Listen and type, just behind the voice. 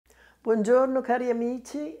Buongiorno cari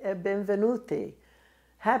amici e benvenuti.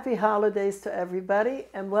 Happy holidays to everybody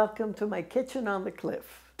and welcome to my kitchen on the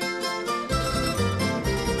cliff.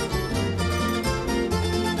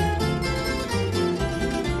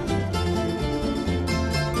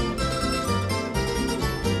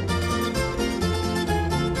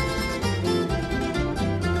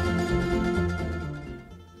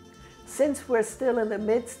 Since we're still in the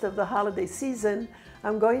midst of the holiday season,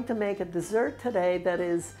 I'm going to make a dessert today that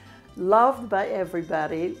is loved by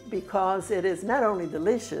everybody because it is not only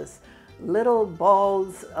delicious, little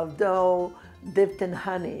balls of dough dipped in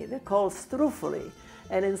honey. They're called struffoli,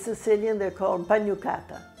 and in Sicilian they're called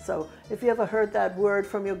pagnucata. So if you ever heard that word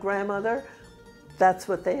from your grandmother, that's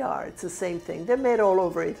what they are. It's the same thing. They're made all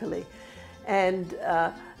over Italy. And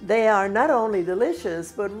they are not only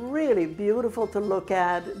delicious, but really beautiful to look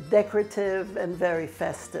at, decorative and very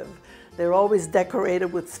festive. They're always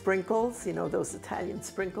decorated with sprinkles, you know, those Italian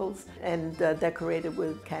sprinkles, and decorated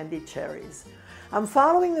with candied cherries. I'm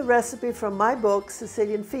following the recipe from my book,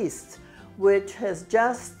 Sicilian Feasts, which has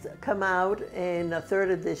just come out in a third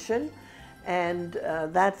edition. And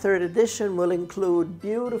that third edition will include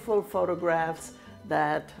beautiful photographs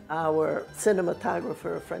that our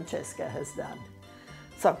cinematographer Francesca has done.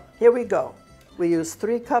 So here we go. We use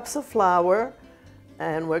 3 cups of flour,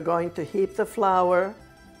 and we're going to heap the flour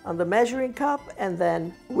on the measuring cup and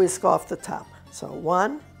then whisk off the top. So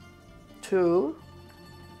 1, 2,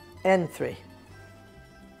 and 3.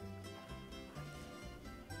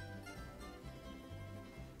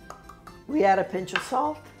 We add a pinch of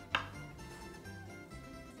salt.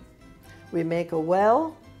 We make a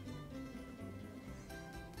well.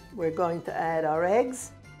 We're going to add our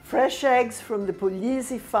eggs. Fresh eggs from the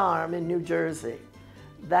Puglisi farm in New Jersey.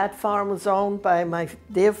 That farm was owned by my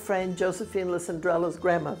dear friend Josephine Lisandrello's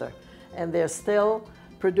grandmother, and they're still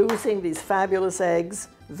producing these fabulous eggs,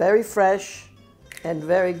 very fresh and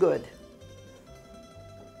very good.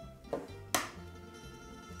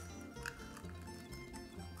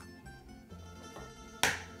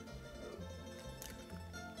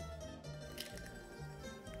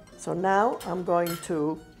 So now I'm going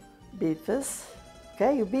to beat this.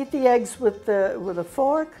 Okay, you beat the eggs with a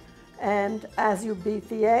fork, and as you beat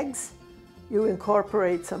the eggs, you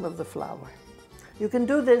incorporate some of the flour. You can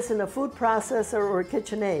do this in a food processor or a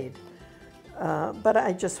KitchenAid, but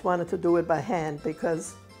I just wanted to do it by hand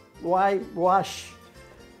because why wash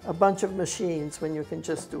a bunch of machines when you can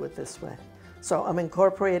just do it this way? So I'm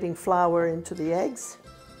incorporating flour into the eggs.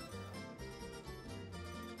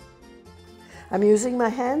 I'm using my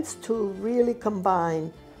hands to really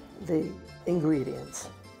combine the ingredients.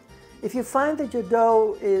 If you find that your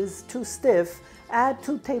dough is too stiff, add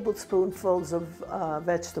 2 tablespoonfuls of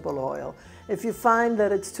vegetable oil. If you find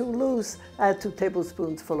that it's too loose, add 2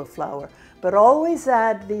 tablespoonfuls of flour. But always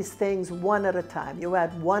add these things one at a time. You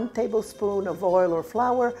add 1 tablespoon of oil or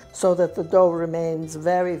flour so that the dough remains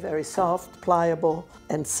very, very soft, pliable,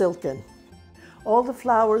 and silken. All the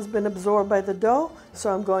flour has been absorbed by the dough,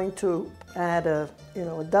 so I'm going to add a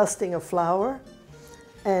dusting of flour,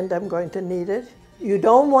 and I'm going to knead it. You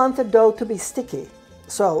don't want the dough to be sticky,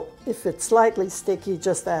 so if it's slightly sticky,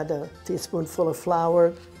 just add a teaspoonful of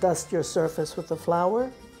flour, dust your surface with the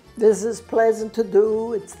flour. This is pleasant to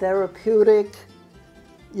do, it's therapeutic.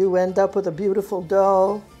 You end up with a beautiful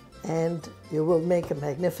dough, and you will make a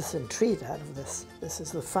magnificent treat out of this. This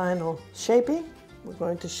is the final shaping. We're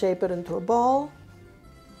going to shape it into a ball.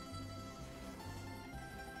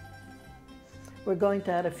 We're going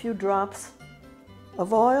to add a few drops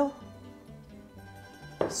of oil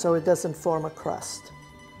so it doesn't form a crust.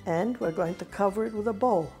 And we're going to cover it with a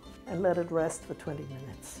bowl and let it rest for 20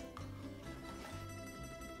 minutes.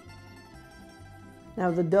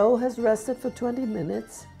 Now the dough has rested for 20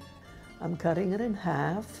 minutes. I'm cutting it in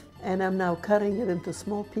half, and I'm now cutting it into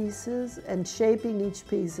small pieces and shaping each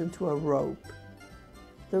piece into a rope.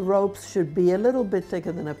 The ropes should be a little bit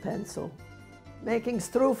thicker than a pencil. Making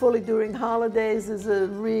struffoli during holidays is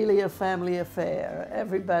really a family affair.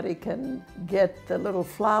 Everybody can get a little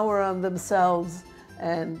flour on themselves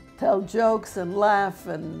and tell jokes and laugh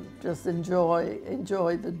and just enjoy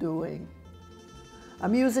the doing.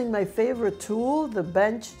 I'm using my favorite tool, the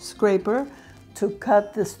bench scraper, to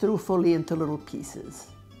cut the struffoli into little pieces.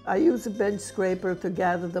 I use a bench scraper to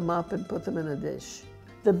gather them up and put them in a dish.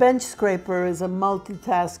 The bench scraper is a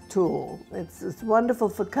multitask tool. It's wonderful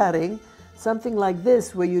for cutting. Something like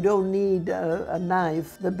this, where you don't need a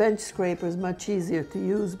knife, the bench scraper is much easier to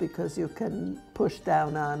use because you can push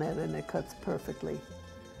down on it and it cuts perfectly.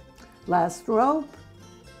 Last rope.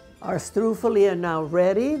 Our struffoli are now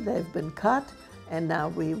ready. They've been cut, and now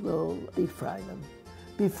we will deep fry them.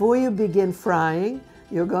 Before you begin frying,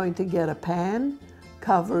 You're going to get a pan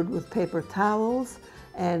covered with paper towels,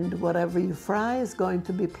 and whatever you fry is going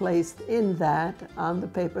to be placed in that on the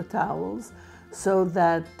paper towels so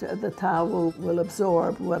that the towel will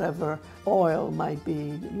absorb whatever oil might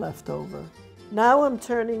be left over. Now I'm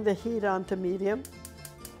turning the heat on to medium,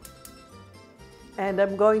 and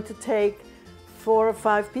I'm going to take 4 or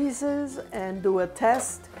 5 pieces and do a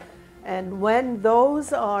test. And when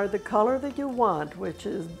those are the color that you want, which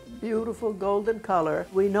is beautiful golden color,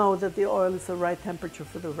 we know that the oil is the right temperature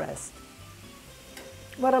for the rest.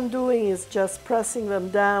 What I'm doing is just pressing them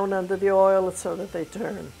down under the oil so that they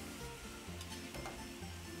turn.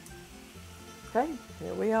 Okay,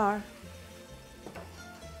 here we are.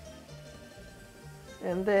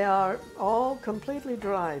 And they are all completely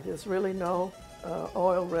dry. There's really no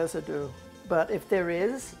oil residue. But if there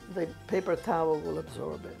is, the paper towel will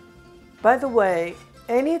absorb it. By the way,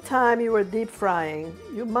 anytime you are deep frying,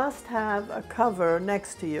 you must have a cover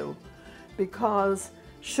next to you, because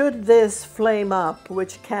should this flame up,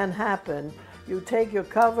 which can happen, you take your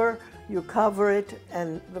cover, you cover it,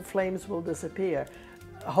 and the flames will disappear.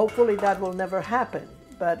 Hopefully that will never happen,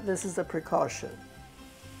 but this is a precaution.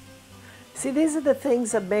 See, these are the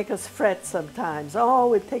things that make us fret sometimes.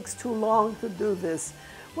 Oh, it takes too long to do this.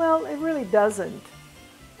 Well, it really doesn't.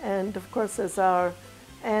 And of course, as our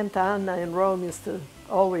Aunt Anna in Rome used to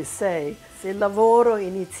always say, il lavoro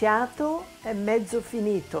iniziato è mezzo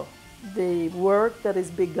finito. The work that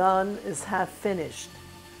is begun is half finished.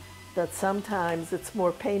 That sometimes it's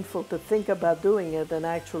more painful to think about doing it than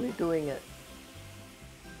actually doing it.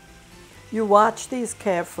 You watch these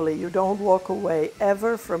carefully. You don't walk away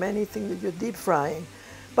ever from anything that you're deep frying.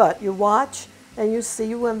 But you watch and you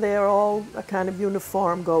see when they're all a kind of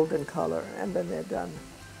uniform golden color, and then they're done.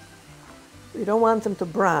 You don't want them to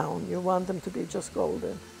brown, you want them to be just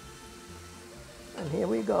golden. And here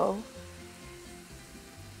we go,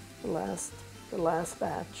 the last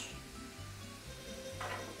batch.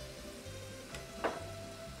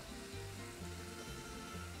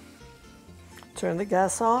 Turn the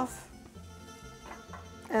gas off,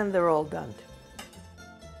 and they're all done.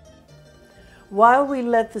 While we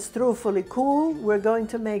let the struffoli cool, we're going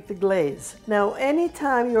to make the glaze. Now,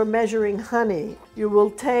 anytime you're measuring honey, you will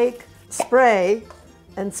take spray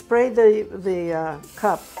and spray the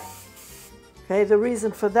cup. Okay, the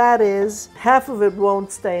reason for that is half of it won't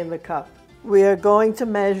stay in the cup. We are going to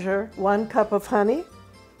measure 1 cup of honey.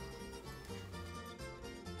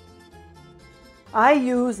 I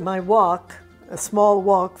use my wok, a small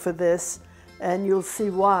wok for this, and you'll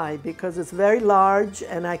see why, because it's very large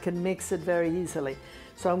and I can mix it very easily.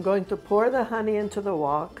 So I'm going to pour the honey into the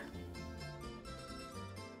wok.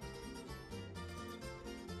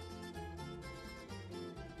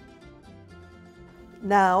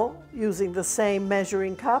 Now, using the same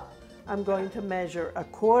measuring cup, I'm going to measure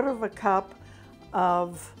 1/4 cup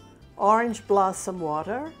of orange blossom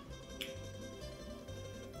water,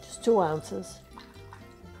 just 2 ounces.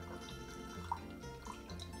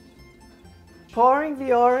 Pouring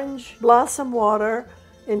the orange blossom water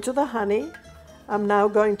into the honey, I'm now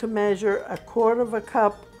going to measure 1/4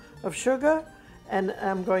 cup of sugar, and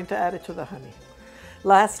I'm going to add it to the honey.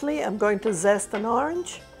 Lastly, I'm going to zest an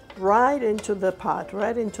orange right into the pot,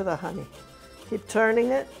 right into the honey. Keep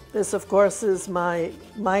turning it. This, of course, is my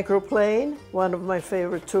microplane, one of my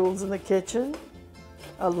favorite tools in the kitchen.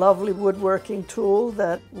 A lovely woodworking tool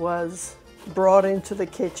that was brought into the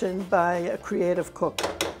kitchen by a creative cook.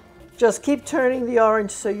 Just keep turning the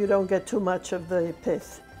orange so you don't get too much of the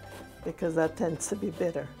pith, because that tends to be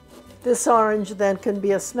bitter. This orange then can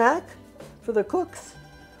be a snack for the cooks,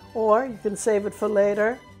 or you can save it for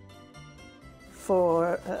later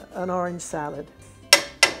for an orange salad.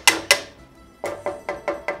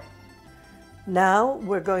 Now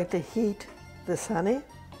we're going to heat this honey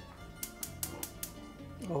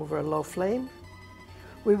over a low flame.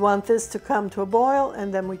 We want this to come to a boil,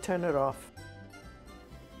 and then we turn it off.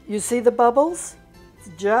 You see the bubbles? It's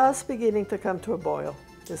just beginning to come to a boil.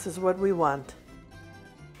 This is what we want.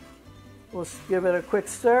 We'll give it a quick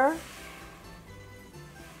stir.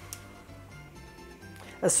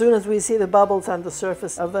 As soon as we see the bubbles on the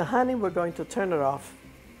surface of the honey, we're going to turn it off.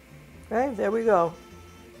 Okay, there we go.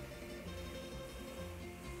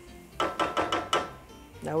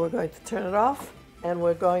 Now we're going to turn it off, and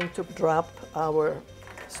we're going to drop our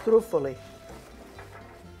struffoli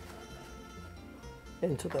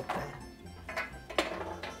into the pan.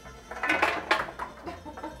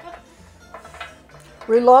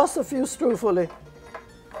 We lost a few struffoli,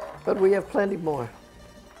 but we have plenty more.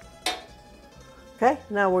 Okay,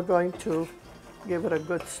 now we're going to give it a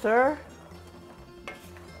good stir.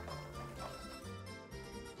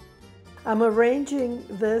 I'm arranging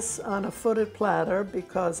this on a footed platter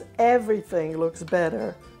because everything looks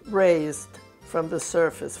better raised from the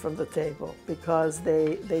surface, from the table, because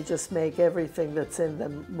they just make everything that's in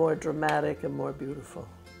them more dramatic and more beautiful.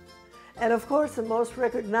 And of course, the most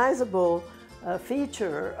recognizable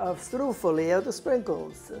feature of Struffoli are the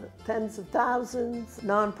sprinkles, tens of thousands,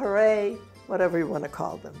 nonpareil, whatever you want to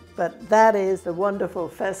call them. But that is the wonderful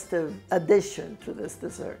festive addition to this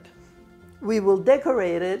dessert. We will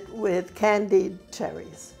decorate it with candied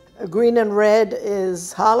cherries. Green and red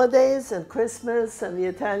is holidays and Christmas and the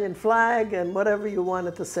Italian flag and whatever you want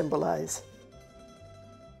it to symbolize.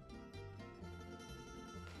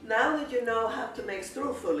 Now that you know how to make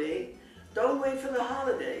struffoli, don't wait for the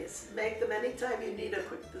holidays. Make them anytime you need a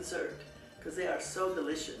quick dessert, because they are so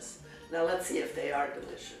delicious. Now let's see if they are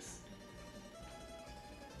delicious.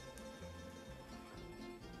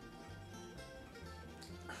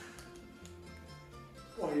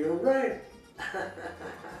 Well, you're right.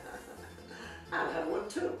 I'll have one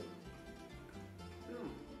too.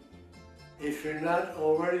 If you're not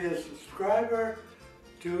already a subscriber,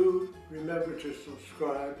 do remember to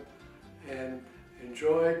subscribe and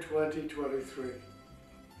enjoy 2023.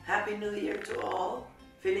 Happy New Year to all.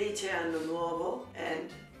 Felice Anno Nuovo, and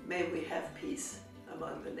may we have peace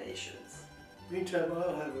among the nations. Meantime,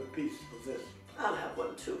 I'll have a piece of this. I'll have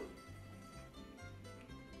one too.